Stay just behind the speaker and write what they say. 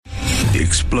The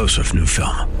explosive new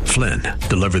film, Flynn,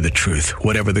 deliver the truth,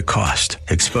 whatever the cost,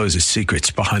 exposes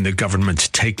secrets behind the government's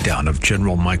takedown of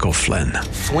General Michael Flynn.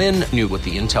 Flynn knew what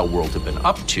the intel world had been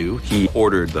up to. He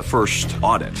ordered the first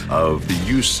audit of the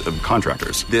use of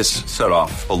contractors. This set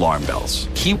off alarm bells.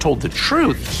 He told the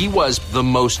truth. He was the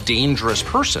most dangerous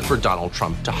person for Donald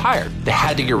Trump to hire. They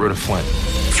had to get rid of Flynn.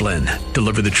 Flynn,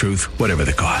 deliver the truth, whatever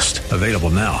the cost. Available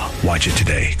now. Watch it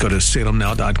today. Go to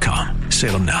salemnow.com.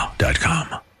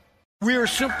 salemnow.com. We are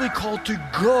simply called to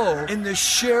go and to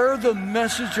share the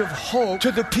message of hope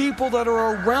to the people that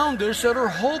are around us that are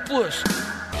hopeless.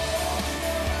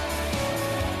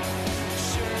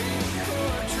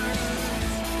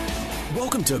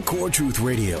 Welcome to Core Truth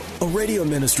Radio, a radio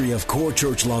ministry of Core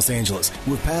Church Los Angeles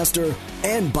with pastor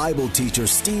and Bible teacher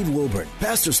Steve Wilburn.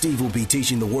 Pastor Steve will be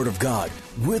teaching the Word of God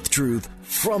with truth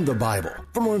from the Bible.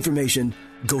 For more information,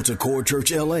 go to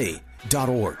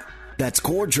corechurchla.org. That's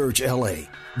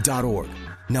corechurchla.org.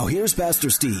 Now here's Pastor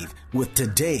Steve with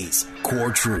today's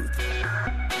Core Truth.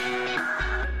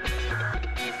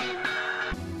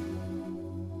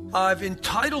 I've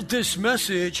entitled this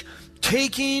message,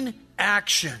 Taking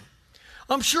Action.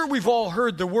 I'm sure we've all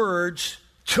heard the words,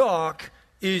 talk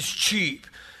is cheap.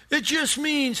 It just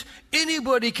means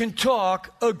anybody can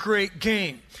talk a great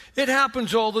game. It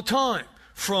happens all the time,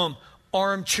 from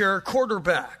armchair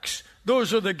quarterbacks.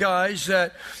 Those are the guys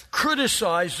that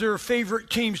criticize their favorite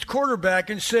team's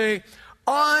quarterback and say,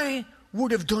 I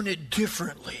would have done it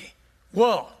differently.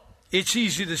 Well, it's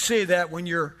easy to say that when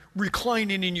you're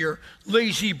reclining in your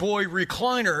lazy boy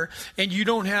recliner and you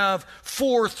don't have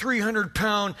 4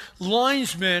 300-pound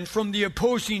linesmen from the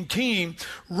opposing team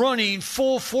running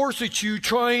full force at you,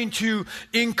 trying to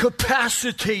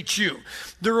incapacitate you.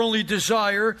 Their only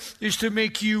desire is to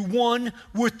make you one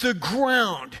with the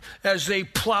ground as they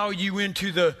plow you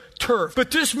into the turf.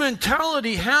 But this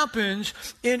mentality happens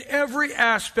in every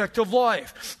aspect of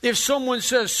life. If someone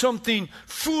says something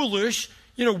foolish,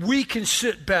 we can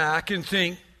sit back and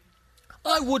think,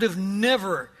 I would have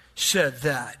never said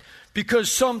that,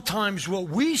 because sometimes what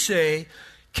we say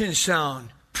can sound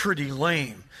pretty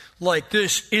lame. Like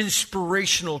this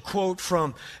inspirational quote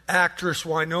from actress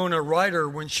Winona Ryder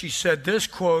when she said this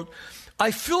quote, I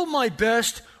feel my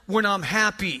best when I'm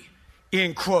happy,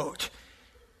 end quote.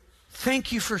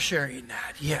 Thank you for sharing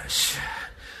that. Yes.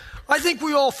 I think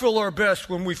we all feel our best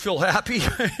when we feel happy.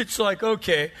 It's like,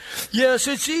 okay, yes,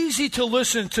 it's easy to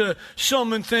listen to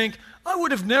someone think, I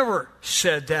would have never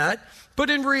said that.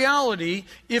 But in reality,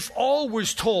 if all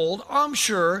was told, I'm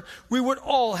sure we would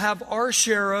all have our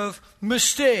share of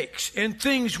mistakes and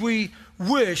things we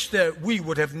wish that we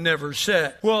would have never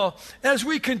said. Well, as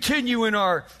we continue in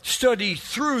our study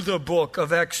through the book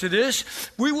of Exodus,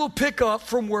 we will pick up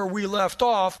from where we left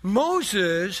off.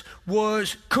 Moses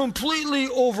was completely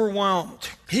overwhelmed.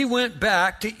 He went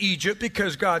back to Egypt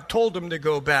because God told him to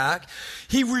go back.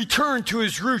 He returned to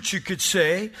his roots, you could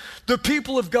say. The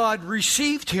people of God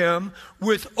received him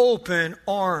with open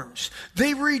arms.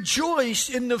 They rejoiced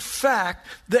in the fact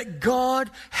that God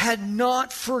had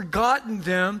not forgotten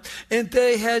them, and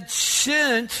God had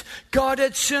sent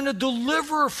a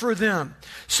deliverer for them.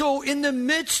 So in the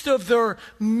midst of their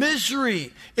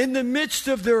misery, in the midst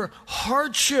of their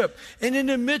hardship, and in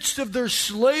the midst of their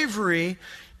slavery,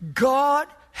 God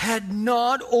had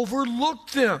not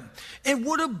overlooked them. And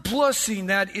what a blessing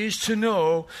that is to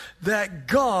know that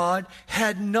God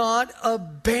had not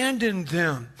abandoned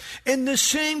them. And the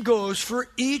same goes for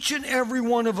each and every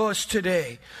one of us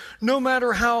today. No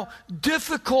matter how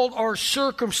difficult our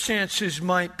circumstances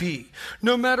might be,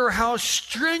 no matter how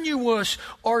strenuous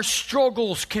our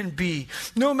struggles can be,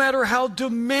 no matter how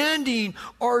demanding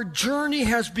our journey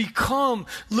has become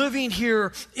living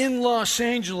here in Los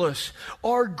Angeles,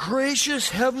 our gracious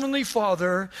Heavenly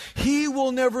Father, He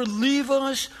will never leave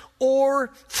us or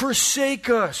forsake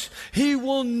us. He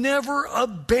will never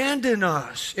abandon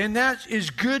us. And that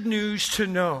is good news to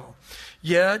know.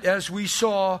 Yet, as we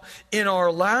saw in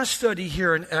our last study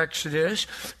here in Exodus,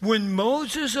 when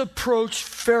Moses approached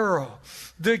Pharaoh,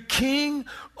 the king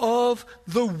of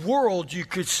the world, you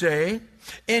could say,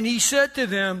 and he said to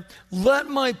them, let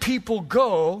my people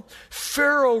go,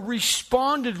 Pharaoh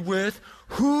responded with,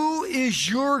 who is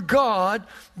your God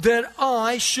that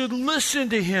I should listen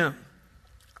to him?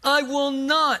 I will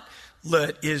not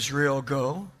let Israel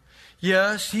go.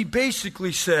 Yes, he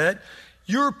basically said,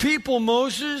 your people,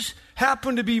 Moses,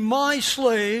 happen to be my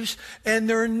slaves, and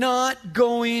they're not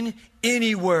going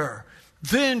anywhere.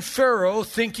 Then Pharaoh,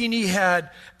 thinking he had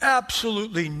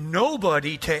absolutely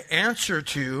nobody to answer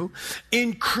to,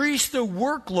 increased the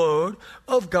workload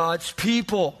of God's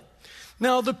people.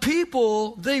 Now the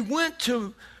people, they went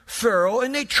to Pharaoh,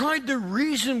 and they tried to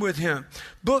reason with him.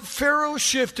 But Pharaoh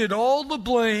shifted all the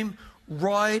blame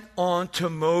right on to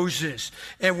Moses.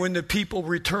 And when the people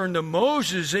returned to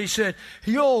Moses, they said,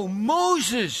 "Yo,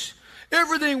 Moses,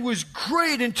 everything was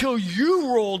great until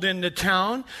you rolled into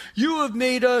town. You have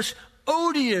made us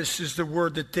odious," is the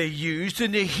word that they used.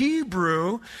 In the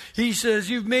Hebrew, he says,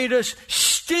 "You've made us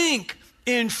stink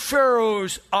in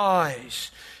Pharaoh's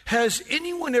eyes." Has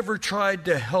anyone ever tried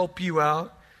to help you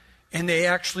out and they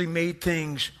actually made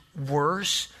things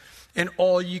worse? And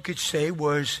all you could say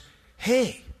was,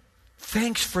 "Hey,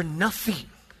 thanks for nothing."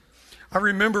 I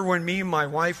remember when me and my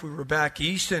wife, we were back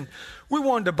east and we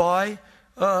wanted to buy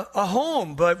a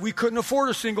home, but we couldn't afford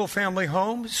a single family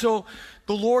home. So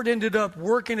the Lord ended up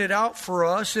working it out for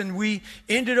us, and we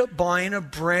ended up buying a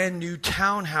brand new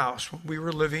townhouse when we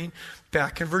were living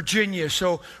back in Virginia.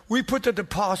 So we put the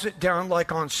deposit down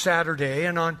like on Saturday,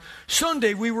 and on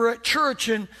Sunday we were at church,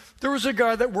 and there was a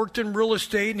guy that worked in real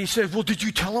estate, and he said, "Well, did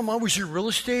you tell him I was your real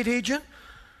estate agent?"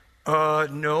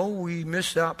 No, we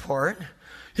missed that part.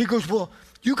 He goes, "Well,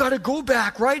 you got to go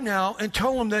back right now and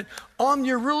tell them that I'm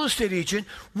your real estate agent.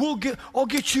 I'll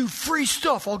get you free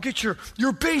stuff. I'll get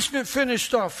your basement finished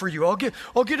stuff for you. I'll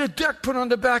get a deck put on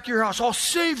the back of your house. I'll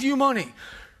save you money."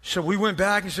 So we went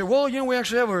back and said, "Well, we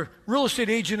actually have a real estate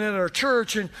agent at our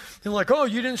church." And they're like, "Oh,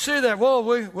 you didn't say that." "Well,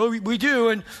 we do."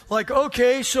 And like,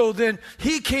 okay. So then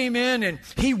he came in and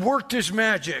he worked his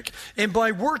magic. And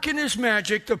by working his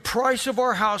magic, the price of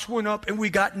our house went up and we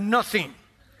got nothing.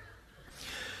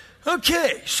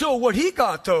 Okay, so what he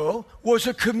got, though, was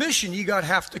a commission. He got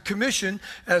half the commission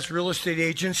as real estate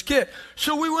agents get.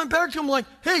 So we went back to him like,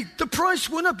 "Hey, the price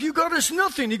went up. You got us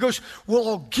nothing." He goes, "Well,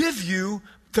 I'll give you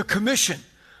the commission."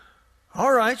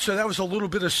 All right, so that was a little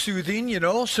bit of soothing,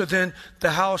 So then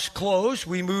the house closed.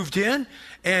 We moved in,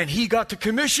 and he got the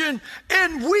commission,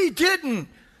 and we didn't.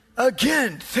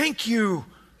 Again, thank you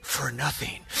for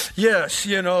nothing. Yes,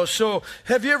 so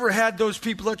have you ever had those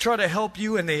people that try to help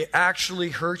you and they actually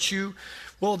hurt you?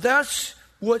 Well, that's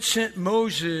what sent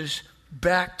Moses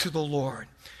back to the Lord.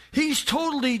 He's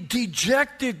totally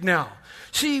dejected now.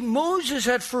 See, Moses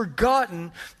had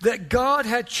forgotten that God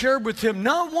had shared with him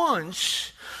not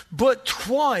once, but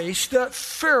twice that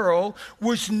Pharaoh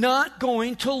was not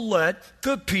going to let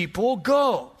the people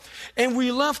go. And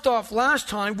we left off last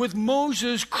time with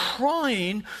Moses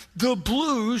crying the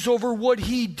blues over what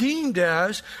he deemed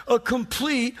as a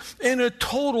complete and a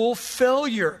total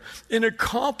failure in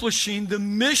accomplishing the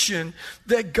mission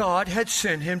that God had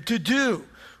sent him to do.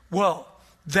 Well,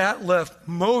 that left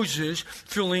Moses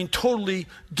feeling totally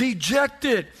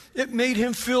dejected. It made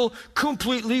him feel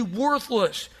completely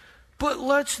worthless. But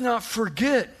let's not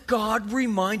forget, God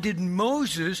reminded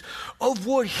Moses of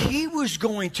what he was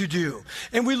going to do.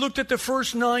 And we looked at the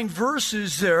first 9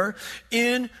 verses there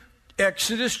in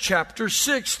Exodus chapter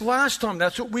 6 last time.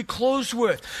 That's what we closed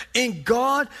with. And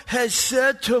God has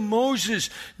said to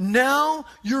Moses, "Now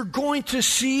you're going to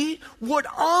see what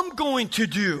I'm going to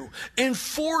do." And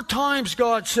 4 times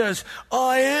God says,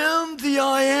 "I am the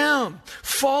I am,"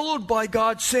 followed by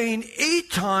God saying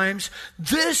 8 times,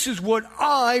 "This is what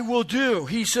I will do."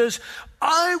 He says,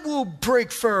 "I will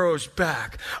break Pharaoh's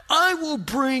back. I will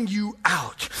bring you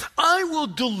out. I will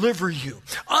deliver you.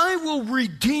 I will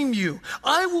redeem you.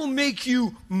 I will make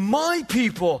you my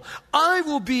people. I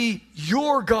will be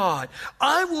your God.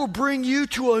 I will bring you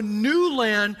to a new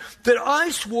land that I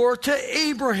swore to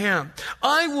Abraham.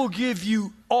 I will give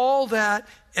you all that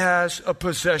as a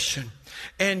possession."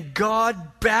 And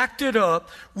God backed it up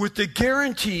with the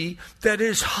guarantee that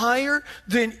is higher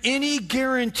than any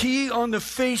guarantee on the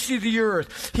face of the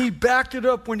earth. He backed it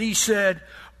up when he said,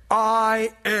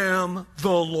 "I am the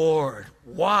Lord."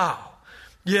 Wow.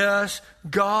 Yes,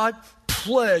 God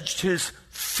pledged his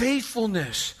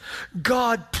faithfulness.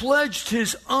 God pledged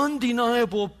his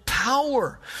undeniable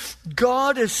power.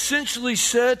 God essentially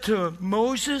said to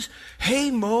Moses, "Hey,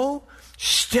 Mo,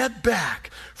 step back,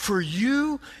 for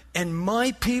you and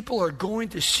my people are going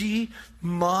to see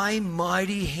my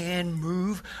mighty hand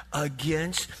move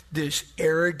against this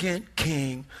arrogant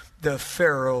king, the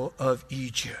Pharaoh of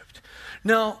Egypt."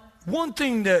 Now, one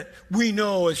thing that we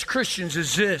know as Christians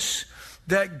is this,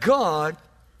 that God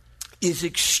is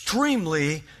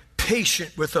extremely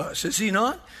patient with us, is he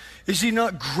not? Is he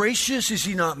not gracious? Is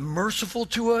he not merciful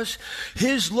to us?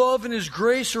 His love and his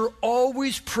grace are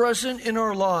always present in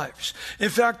our lives. In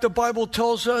fact, the Bible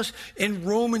tells us in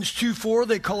Romans 2:4,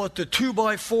 they call it the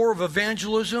 2x4 of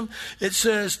evangelism. It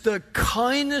says, the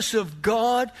kindness of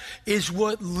God is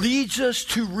what leads us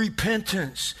to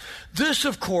repentance. This,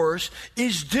 of course,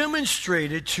 is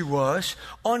demonstrated to us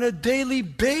on a daily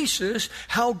basis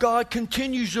how God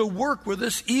continues to work with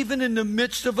us even in the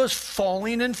midst of us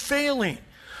falling and failing.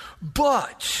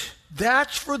 But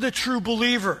that's for the true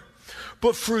believer.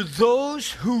 But for those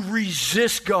who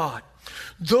resist God,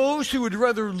 those who would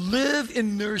rather live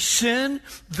in their sin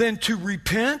than to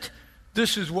repent,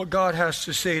 this is what God has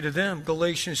to say to them.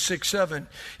 Galatians 6:7.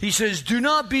 He says, do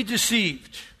not be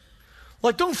deceived.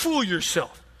 Like, don't fool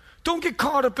yourself. Don't get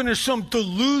caught up into some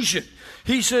delusion.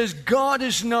 He says, God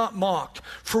is not mocked.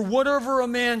 For whatever a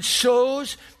man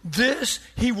sows, this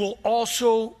he will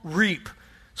also reap.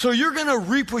 So you're going to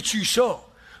reap what you sow.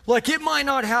 Like, it might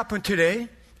not happen today.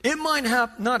 It might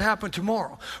not happen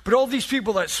tomorrow. But all these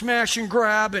people that smash and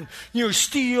grab and,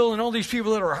 steal, and all these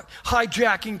people that are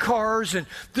hijacking cars and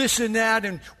this and that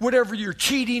and whatever, you're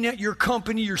cheating at your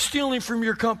company, you're stealing from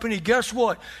your company, guess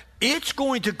what? It's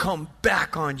going to come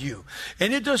back on you.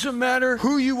 And it doesn't matter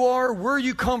who you are, where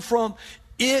you come from,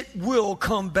 it will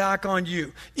come back on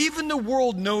you. Even the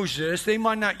world knows this. They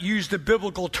might not use the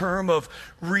biblical term of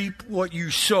reap what you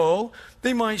sow.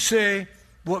 They might say,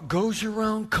 what goes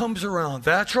around comes around.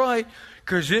 That's right,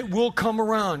 because it will come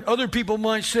around. Other people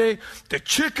might say, the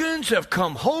chickens have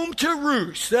come home to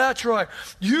roost. That's right.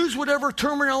 Use whatever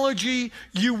terminology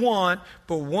you want,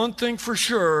 but one thing for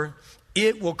sure,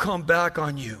 it will come back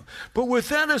on you. But with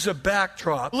that as a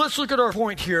backdrop, let's look at our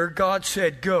point here. God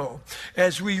said go.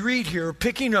 As we read here,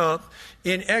 picking up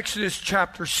in Exodus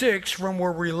chapter 6 from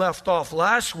where we left off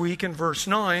last week in verse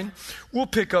 9, we'll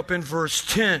pick up in verse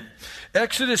 10.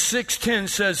 Exodus 6:10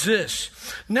 says this,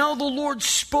 now the Lord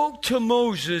spoke to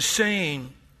Moses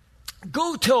saying,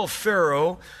 go tell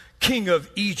Pharaoh, king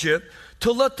of Egypt,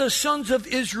 to let the sons of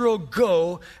Israel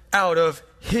go out of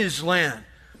his land.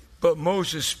 But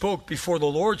Moses spoke before the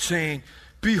Lord, saying,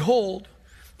 behold,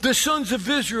 the sons of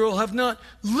Israel have not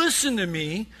listened to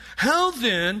me. How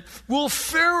then will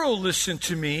Pharaoh listen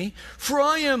to me? For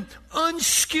I am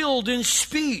unskilled in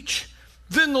speech.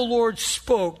 Then the Lord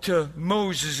spoke to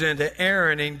Moses and to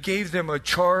Aaron and gave them a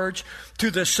charge to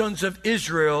the sons of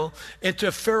Israel and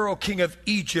to Pharaoh, king of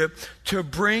Egypt, to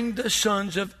bring the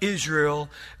sons of Israel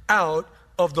out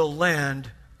of the land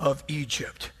of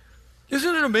Egypt.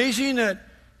 Isn't it amazing that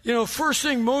first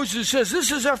thing Moses says,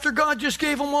 this is after God just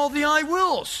gave him all the I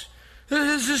wills.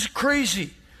 This is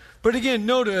crazy. But again,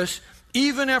 notice,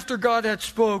 even after God had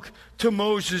spoke to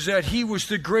Moses that he was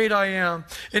the great I am,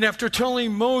 and after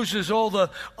telling Moses all the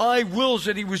I wills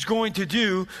that he was going to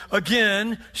do,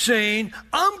 again saying,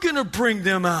 I'm going to bring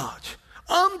them out.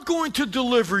 I'm going to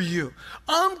deliver you.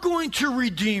 I'm going to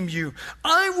redeem you.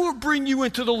 I will bring you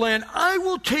into the land. I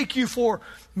will take you for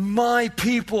my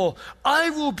people. I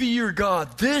will be your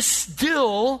God. This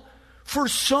still, for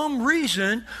some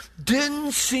reason,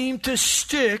 didn't seem to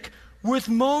stick with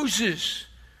Moses.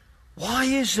 Why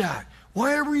is that?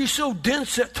 Why are we so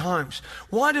dense at times?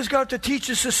 Why does God have to teach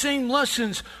us the same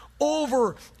lessons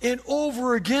over and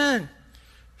over again?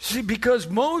 See, because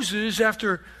Moses,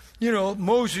 after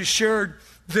Moses shared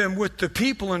them with the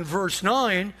people in verse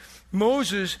 9,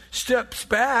 Moses steps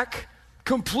back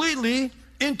completely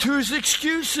into his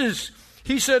excuses.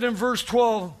 He said in verse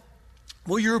 12,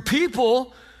 well, your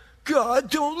people,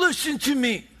 God, don't listen to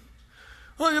me.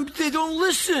 Well, they don't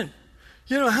listen.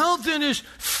 How then is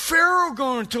Pharaoh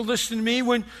going to listen to me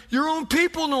when your own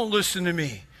people don't listen to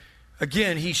me?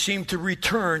 Again, he seemed to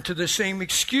return to the same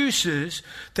excuses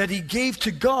that he gave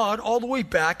to God all the way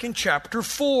back in chapter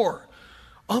 4.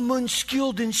 I'm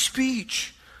unskilled in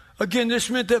speech. Again, this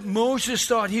meant that Moses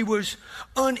thought he was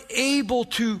unable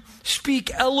to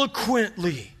speak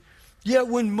eloquently. Yet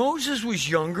when Moses was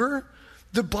younger,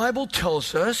 the Bible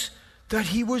tells us that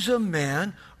he was a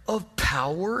man of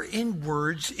power in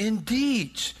words and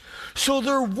deeds. So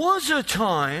there was a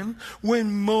time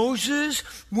when Moses,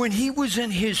 when he was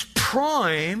in his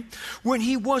prime, when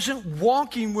he wasn't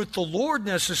walking with the Lord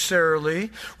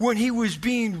necessarily, when he was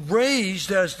being raised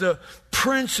as the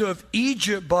prince of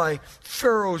Egypt by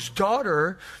Pharaoh's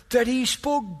daughter, that he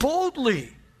spoke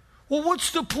boldly. Well,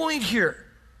 what's the point here?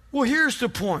 Well, here's the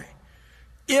point.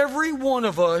 Every one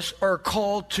of us are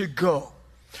called to go.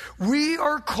 We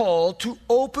are called to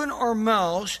open our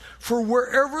mouths for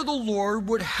wherever the Lord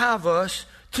would have us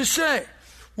to say.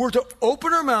 We're to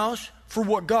open our mouths for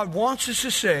what God wants us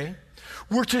to say.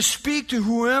 We're to speak to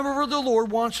whoever the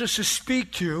Lord wants us to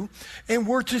speak to, and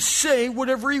we're to say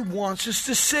whatever he wants us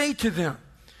to say to them.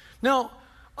 Now,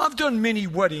 I've done many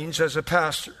weddings as a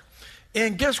pastor,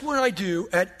 and guess what I do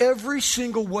at every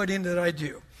single wedding that I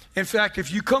do? In fact,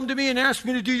 if you come to me and ask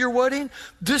me to do your wedding,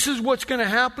 this is what's going to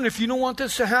happen. If you don't want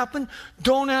this to happen,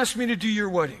 don't ask me to do your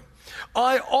wedding.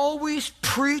 I always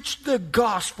preach the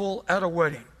gospel at a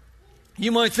wedding.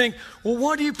 You might think, well,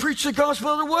 why do you preach the gospel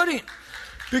at a wedding?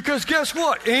 Because guess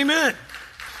what? Amen.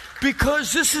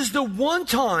 Because this is the one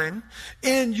time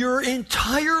in your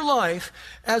entire life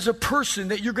as a person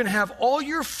that you're going to have all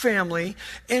your family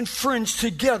and friends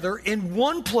together in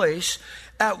one place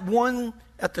at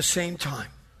the same time.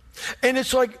 And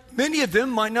it's like many of them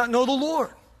might not know the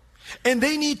Lord. And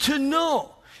they need to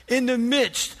know in the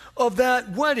midst of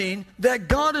that wedding that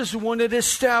God is the one that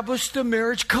established the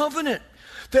marriage covenant.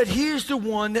 That he is the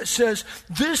one that says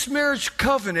this marriage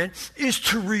covenant is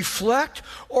to reflect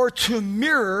or to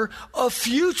mirror a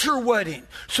future wedding.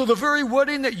 So the very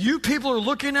wedding that you people are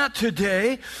looking at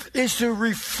today is to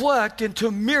reflect and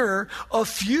to mirror a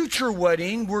future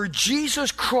wedding where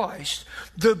Jesus Christ,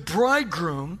 the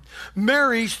bridegroom,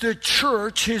 marries the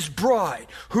church, his bride.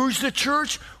 Who's the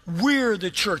church? We're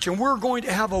the church, and we're going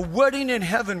to have a wedding in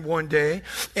heaven one day,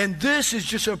 and this is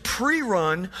just a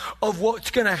pre-run of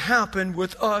what's going to happen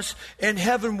with us in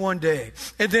heaven one day.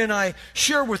 And then I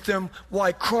share with them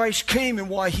why Christ came and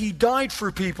why he died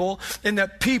for people, and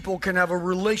that people can have a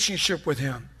relationship with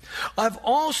him. I've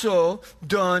also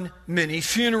done many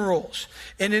funerals,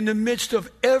 and in the midst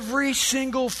of every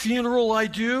single funeral I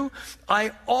do,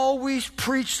 I always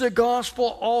preach the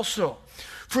gospel also.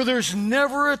 For there's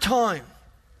never a time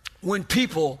when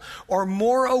people are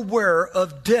more aware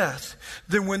of death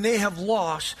than when they have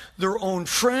lost their own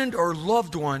friend or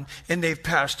loved one and they've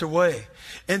passed away.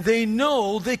 And they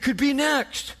know they could be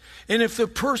next. And if the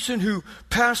person who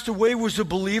passed away was a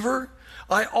believer,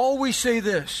 I always say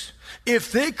this: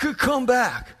 if they could come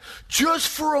back just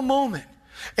for a moment,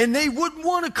 and they wouldn't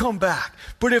want to come back,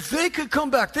 but if they could come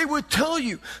back, they would tell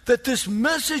you that this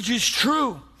message is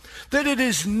true, that it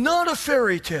is not a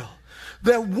fairy tale,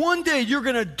 that one day you're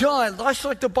going to die. That's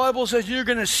like the Bible says, you're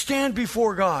going to stand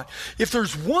before God. If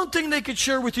there's one thing they could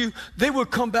share with you, they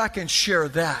would come back and share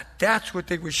that. That's what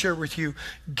they would share with you.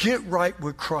 Get right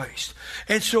with Christ.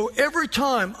 And so every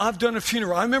time I've done a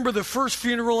funeral, I remember the first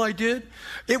funeral I did,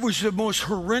 it was the most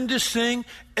horrendous thing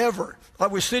ever. I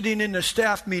was sitting in the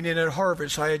staff meeting at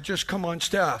Harvest. I had just come on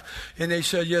staff, and they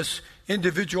said, yes,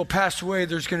 individual passed away.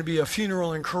 There's going to be a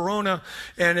funeral in Corona,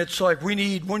 and it's like, we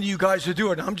need one of you guys to do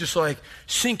it. And I'm just like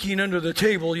sinking under the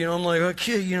table. I'm like,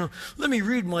 okay, let me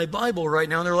read my Bible right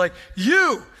now. And they're like,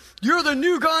 you're the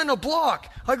new guy on the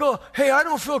block. I go, hey, I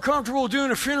don't feel comfortable doing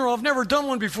a funeral. I've never done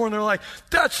one before. And they're like,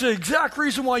 that's the exact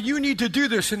reason why you need to do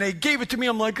this. And they gave it to me.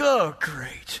 I'm like, oh,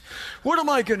 great. What am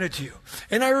I going to do?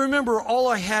 And I remember all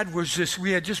I had was this.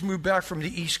 We had just moved back from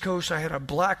the East Coast. I had a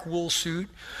black wool suit.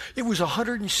 It was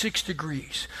 106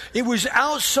 degrees. It was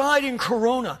outside in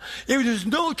Corona. There was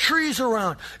no trees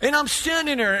around. And I'm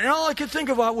standing there, and all I could think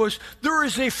about was there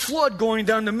is a flood going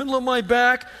down the middle of my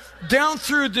back, down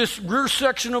through this rear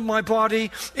section of my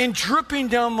body, and dripping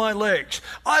down my legs.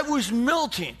 I was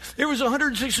melting. It was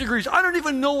 106 degrees. I don't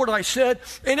even know what I said,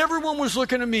 and everyone was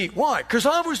looking at me. Why? Because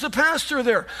I was the pastor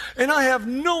there, and I have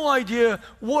no idea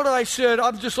what I said.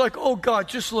 I'm just like, oh God,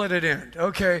 just let it end,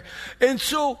 okay? And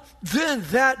so then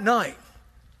that night,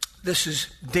 this is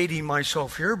dating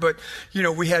myself here, but,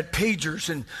 we had pagers,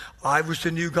 and I was the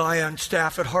new guy on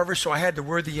staff at Harvest, so I had to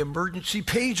wear the emergency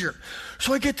pager.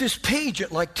 So I get this page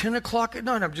at like 10 o'clock at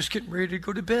night. I'm just getting ready to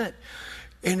go to bed.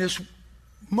 And this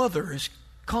mother is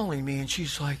calling me, and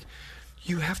she's like,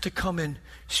 you have to come and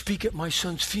speak at my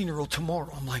son's funeral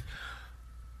tomorrow. I'm like,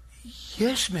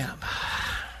 yes, ma'am.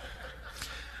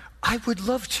 I would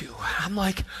love to. I'm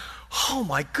like, oh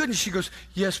my goodness. She goes,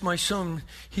 yes, my son,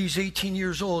 he's 18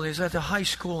 years old. He's at the high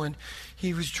school, and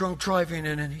he was drunk driving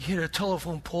and he hit a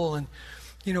telephone pole, and,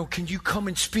 can you come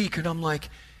and speak? And I'm like,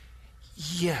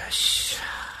 yes,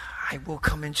 I will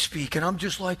come and speak. And I'm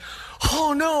just like,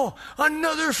 oh no,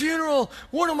 another funeral.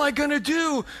 What am I going to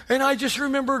do? And I just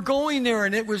remember going there,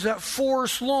 and it was at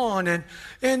Forest Lawn,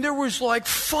 and there was like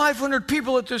 500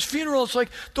 people at this funeral. It's like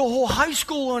the whole high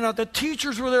school went out. The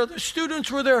teachers were there. The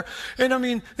students were there. And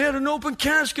they had an open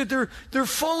casket. They're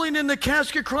falling in the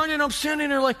casket crying, and I'm standing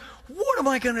there like, what am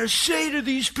I going to say to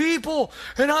these people?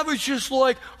 And I was just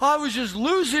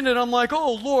losing it. I'm like,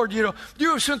 oh Lord, you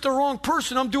have sent the wrong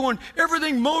person. I'm doing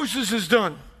everything Moses has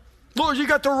done. Lord, you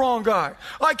got the wrong guy.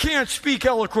 I can't speak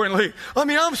eloquently. I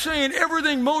mean, I'm saying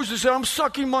everything Moses said. I'm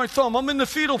sucking my thumb. I'm in the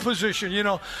fetal position, you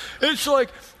know. It's like,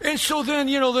 and so then,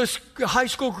 you know, this high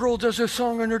school girl does a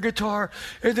song on her guitar,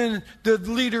 and then the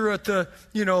leader at the,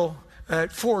 you know,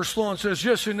 at Forest Lawn says,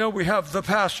 yes and no, we have the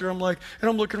pastor. I'm like, and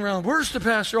I'm looking around, where's the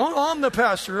pastor? Oh, I'm the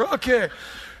pastor. Okay.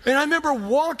 And I remember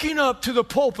walking up to the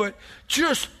pulpit,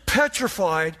 just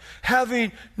petrified,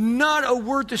 having not a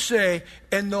word to say,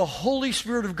 and the Holy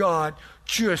Spirit of God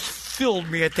just filled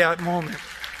me at that moment.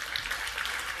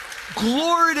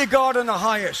 Glory to God in the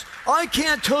highest. I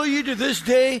can't tell you to this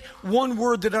day one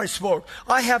word that I spoke.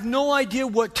 I have no idea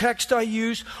what text I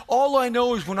used. All I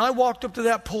know is when I walked up to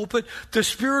that pulpit, the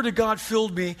Spirit of God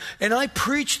filled me, and I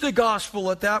preached the gospel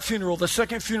at that funeral, the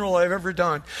second funeral I've ever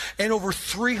done, and over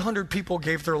 300 people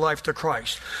gave their life to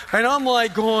Christ. And I'm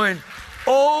like going,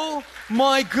 oh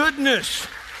my goodness.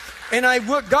 And I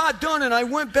got done, and I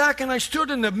went back, and I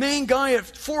stood, and the main guy at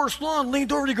Forest Lawn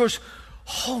leaned over, and he goes,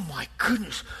 oh my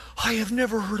goodness, I have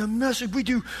never heard a message. We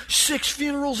do 6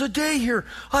 funerals a day here.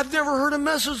 I've never heard a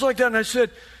message like that. And I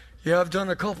said, yeah, I've done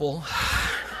a couple.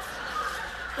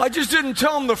 I just didn't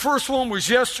tell him the first one was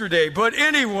yesterday. But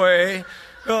anyway,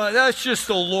 that's just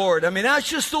the Lord. I mean, that's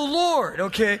just the Lord,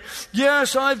 okay?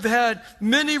 Yes, I've had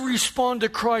many respond to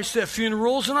Christ at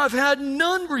funerals, and I've had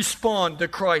none respond to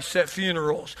Christ at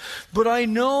funerals. But I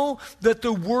know that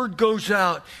the word goes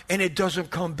out, and it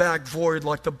doesn't come back void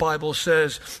like the Bible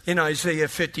says in Isaiah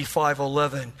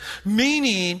 55:11.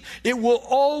 Meaning, it will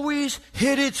always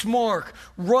hit its mark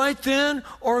right then,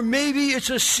 or maybe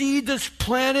it's a seed that's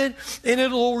planted, and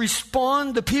it'll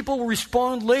respond. The people will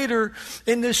respond later,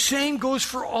 and the same goes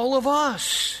for all of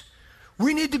us.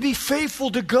 We need to be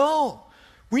faithful to go.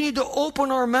 We need to open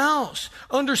our mouths.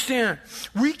 Understand,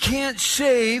 we can't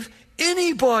save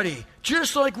anybody,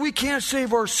 just like we can't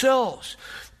save ourselves.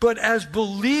 But as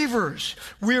believers,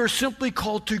 we are simply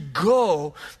called to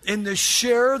go and to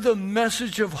share the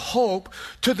message of hope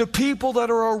to the people that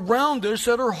are around us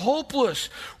that are hopeless.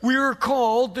 We are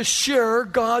called to share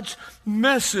God's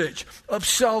message of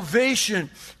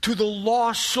salvation to the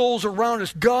lost souls around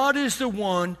us. God is the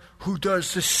one who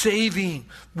does the saving.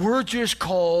 We're just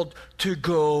called to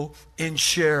go and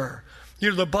share. You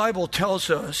know, the Bible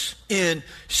tells us in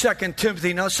 2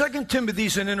 Timothy. Now, 2 Timothy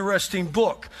is an interesting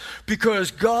book because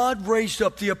God raised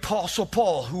up the Apostle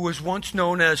Paul, who was once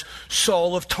known as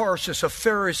Saul of Tarsus, a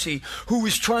Pharisee, who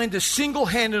was trying to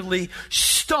single-handedly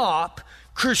stop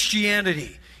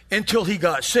Christianity until he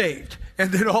got saved.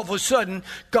 And then all of a sudden,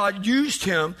 God used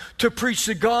him to preach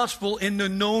the gospel in the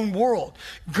known world.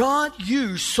 God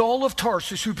used Saul of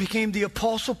Tarsus, who became the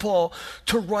Apostle Paul,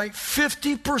 to write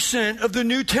 50% of the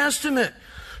New Testament.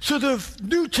 So the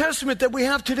New Testament that we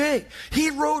have today,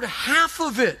 he wrote half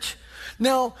of it.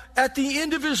 Now, at the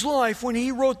end of his life, when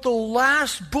he wrote the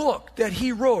last book that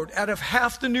he wrote out of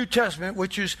half the New Testament,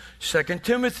 which is 2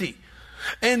 Timothy,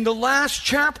 and the last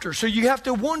chapter, so you have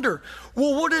to wonder,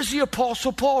 well, what is the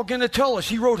Apostle Paul going to tell us?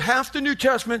 He wrote half the New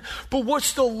Testament, but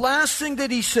what's the last thing that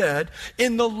he said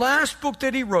in the last book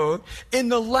that he wrote, in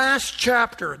the last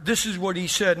chapter? This is what he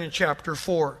said in chapter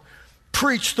 4.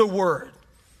 Preach the word.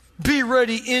 Be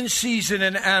ready in season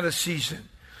and out of season.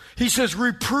 He says,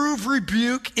 reprove,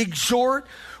 rebuke, exhort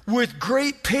with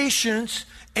great patience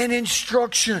and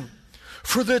instruction.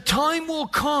 For the time will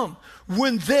come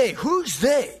when they, who's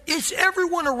they? It's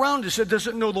everyone around us that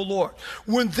doesn't know the Lord.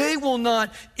 When they will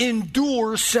not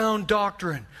endure sound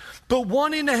doctrine, but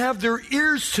wanting to have their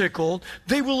ears tickled,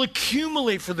 they will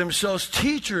accumulate for themselves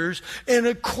teachers in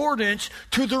accordance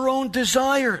to their own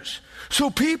desires. So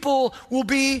people will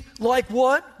be like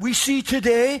what we see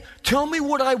today. Tell me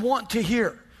what I want to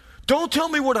hear. Don't tell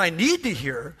me what I need to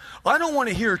hear. I don't want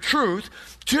to hear truth.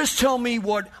 Just tell me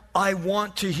what I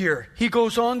want to hear. He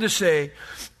goes on to say,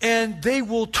 and they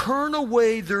will turn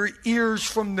away their ears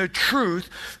from the truth,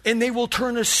 and they will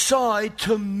turn aside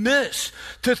to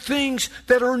things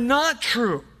that are not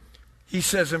true. He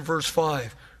says in verse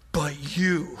 5, but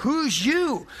you, who's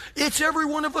you? It's every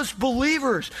one of us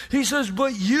believers. He says,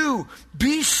 but you,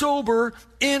 be sober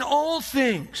in all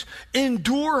things,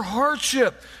 endure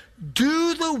hardship,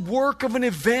 do the work of an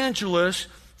evangelist,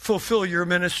 fulfill your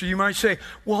ministry. You might say,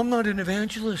 well, I'm not an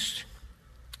evangelist.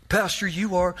 Pastor,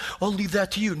 you are. I'll leave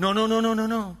that to you.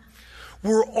 No.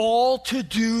 We're all to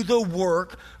do the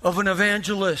work of an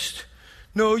evangelist.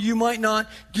 No, you might not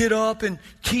get up and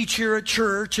teach here at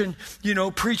church and,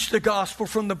 preach the gospel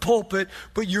from the pulpit,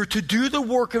 but you're to do the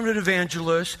work of an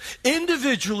evangelist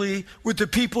individually with the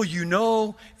people you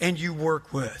know and you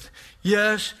work with.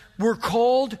 Yes, we're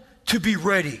called to be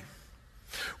ready.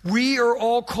 We are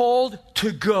all called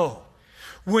to go.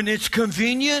 when it's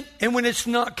convenient and when it's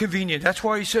not convenient. That's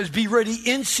why he says be ready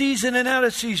in season and out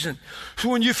of season. So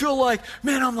when you feel like,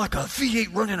 man, I'm like a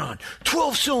V8 running on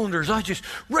 12 cylinders. I just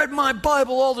read my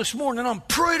Bible all this morning. I'm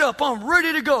prayed up. I'm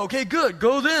ready to go. Okay, good.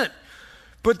 Go then.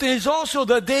 But there's also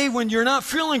the day when you're not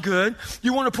feeling good.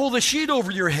 You want to pull the sheet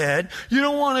over your head. You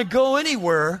don't want to go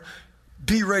anywhere.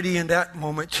 Be ready in that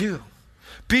moment too.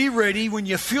 Be ready when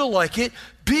you feel like it.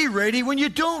 Be ready when you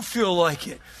don't feel like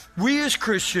it. We as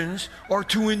Christians are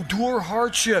to endure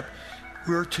hardship.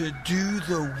 We're to do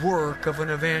the work of an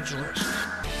evangelist.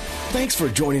 Thanks for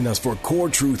joining us for Core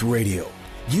Truth Radio.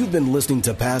 You've been listening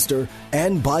to Pastor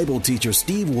and Bible teacher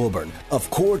Steve Wilburn of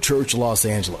Core Church Los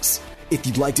Angeles. If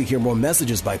you'd like to hear more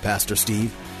messages by Pastor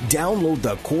Steve, download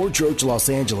the Core Church Los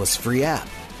Angeles free app.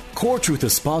 Core Truth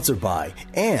is sponsored by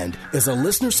and is a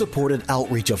listener-supported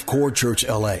outreach of Core Church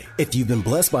LA. If you've been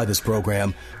blessed by this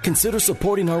program, consider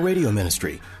supporting our radio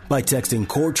ministry by texting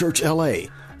Core Church LA,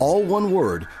 all one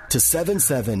word, to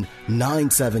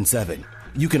 77977.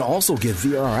 You can also give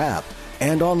via our app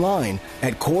and online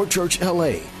at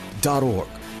corechurchla.org,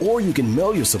 or you can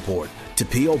mail your support to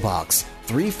P.O. Box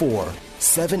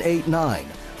 34789,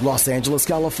 Los Angeles,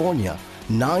 California,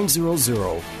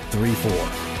 90034.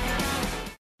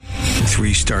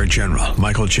 Three-star General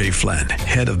Michael J. Flynn,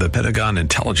 head of the Pentagon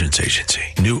Intelligence Agency,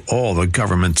 knew all the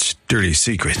government's dirty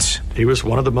secrets. He was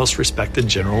one of the most respected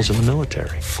generals in the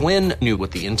military. Flynn knew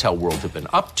what the intel world had been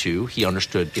up to. He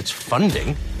understood its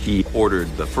funding. He ordered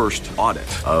the first audit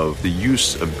of the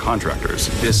use of contractors.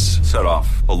 This set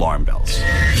off alarm bells.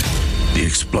 The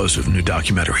explosive new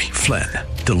documentary, Flynn,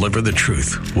 Deliver the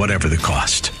Truth, Whatever the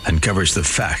Cost, uncovers the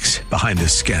facts behind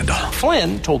this scandal.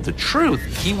 Flynn told the truth.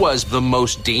 He was the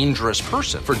most dangerous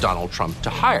person for Donald Trump to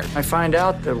hire. I find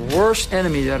out the worst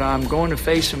enemy that I'm going to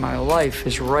face in my life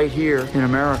is right here in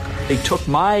America. They took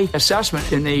my assessment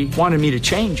and they wanted me to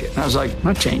change it. And I was like, I'm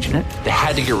not changing it. They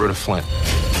had to get rid of Flynn.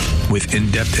 With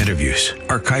in-depth interviews,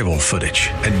 archival footage,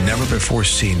 and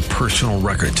never-before-seen personal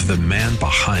records of the man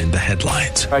behind the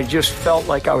headlines. I just felt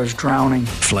like I was drowning.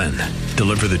 Flynn,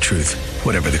 Deliver the Truth,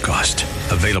 Whatever the Cost.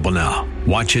 Available now.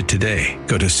 Watch it today.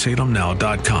 Go to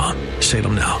salemnow.com.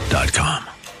 salemnow.com.